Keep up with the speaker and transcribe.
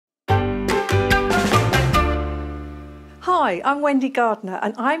Hi, I'm Wendy Gardner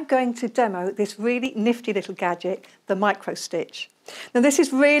and I'm going to demo this really nifty little gadget, the micro stitch. Now this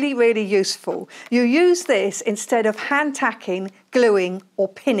is really useful. You use this instead of hand tacking, gluing or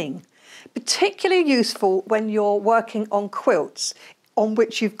pinning. Particularly useful when you're working on quilts on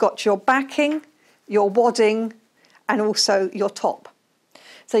which you've got your backing, your wadding and also your top.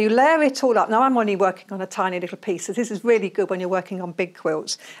 So you layer it all up. Now I'm only working on a tiny little piece, so this is really good when you're working on big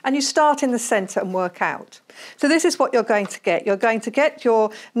quilts. And you start in the centre and work out. So this is what you're going to get. You're going to get your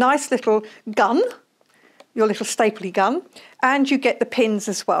nice little gun, your little stapley gun, and you get the pins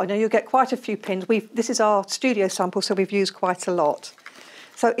as well. Now you'll get quite a few pins. This is our studio sample, so we've used quite a lot.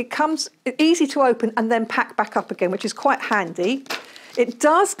 So it comes easy to open and then pack back up again, which is quite handy. It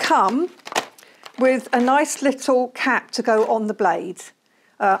does come with a nice little cap to go on the blade.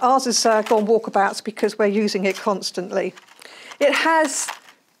 Ours has gone walkabouts because we're using it constantly. It has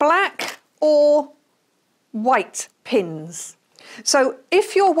black or white pins. So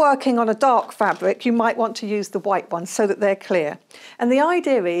if you're working on a dark fabric, you might want to use the white ones so that they're clear. And the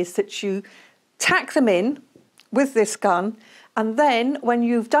idea is that you tack them in with this gun, and then when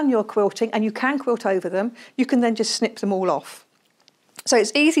you've done your quilting, and you can quilt over them, you can then just snip them all off. So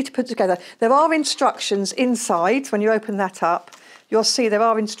it's easy to put together. There are instructions inside. When you open that up, you'll see there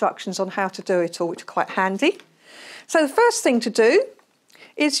are instructions on how to do it all, which are quite handy. So the first thing to do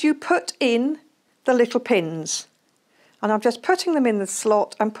is you put in the little pins. And I'm just putting them in the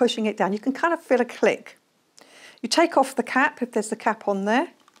slot and pushing it down. You can kind of feel a click. You take off the cap, if there's the cap on there,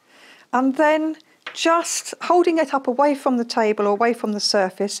 and then just holding it up away from the table or away from the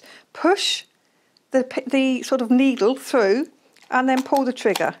surface, push the sort of needle through and then pull the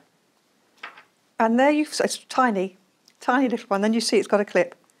trigger. And there you, so it's tiny little one, then you see it's got a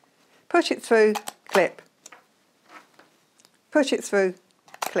clip. Push it through, clip. Push it through,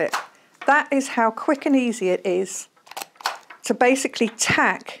 clip. That is how quick and easy it is to basically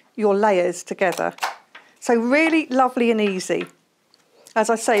tack your layers together. So really lovely and easy. As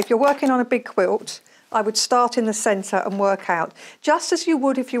I say, if you're working on a big quilt, I would start in the centre and work out, just as you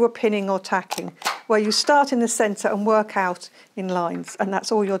would if you were pinning or tacking, where you start in the centre and work out in lines, and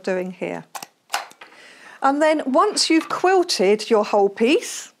that's all you're doing here. And then once you've quilted your whole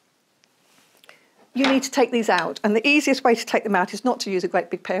piece, you need to take these out. And the easiest way to take them out is not to use a great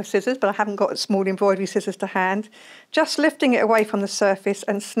big pair of scissors, but I haven't got small embroidery scissors to hand. Just lifting it away from the surface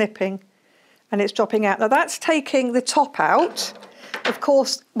and snipping, and it's dropping out. Now that's taking the top out. Of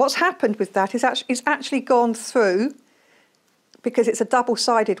course, what's happened with that is it's actually gone through because it's a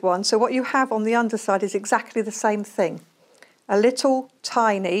double-sided one. So what you have on the underside is exactly the same thing. A little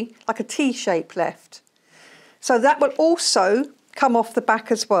tiny, like a T shape left. So that will also come off the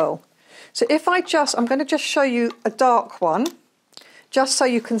back as well. So if I'm going to just show you a dark one, just so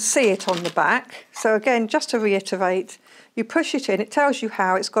you can see it on the back. So again, just to reiterate, you push it in, it tells you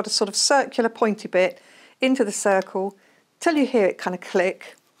how, it's got a sort of circular pointy bit into the circle, till you hear it kind of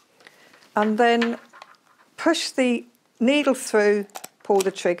click, and then push the needle through, pull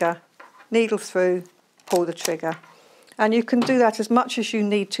the trigger, needle through, pull the trigger. And you can do that as much as you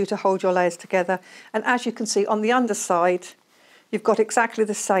need to hold your layers together. And as you can see on the underside, you've got exactly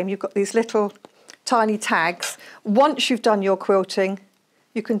the same. You've got these little tiny tags. Once you've done your quilting,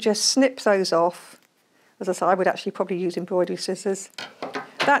 you can just snip those off. As I say, I would actually probably use embroidery scissors.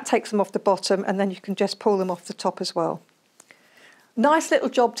 That takes them off the bottom, and then you can just pull them off the top as well. Nice little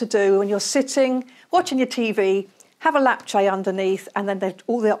job to do when you're sitting, watching your TV, have a lap tray underneath, and then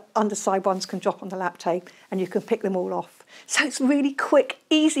all the underside ones can drop on the lap tray and you can pick them all off. So it's a really quick,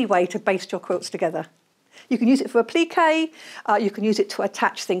 easy way to baste your quilts together. You can use it for applique, you can use it to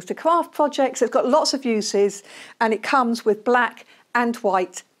attach things to craft projects. It's got lots of uses, and it comes with black and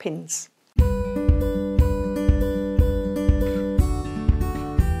white pins.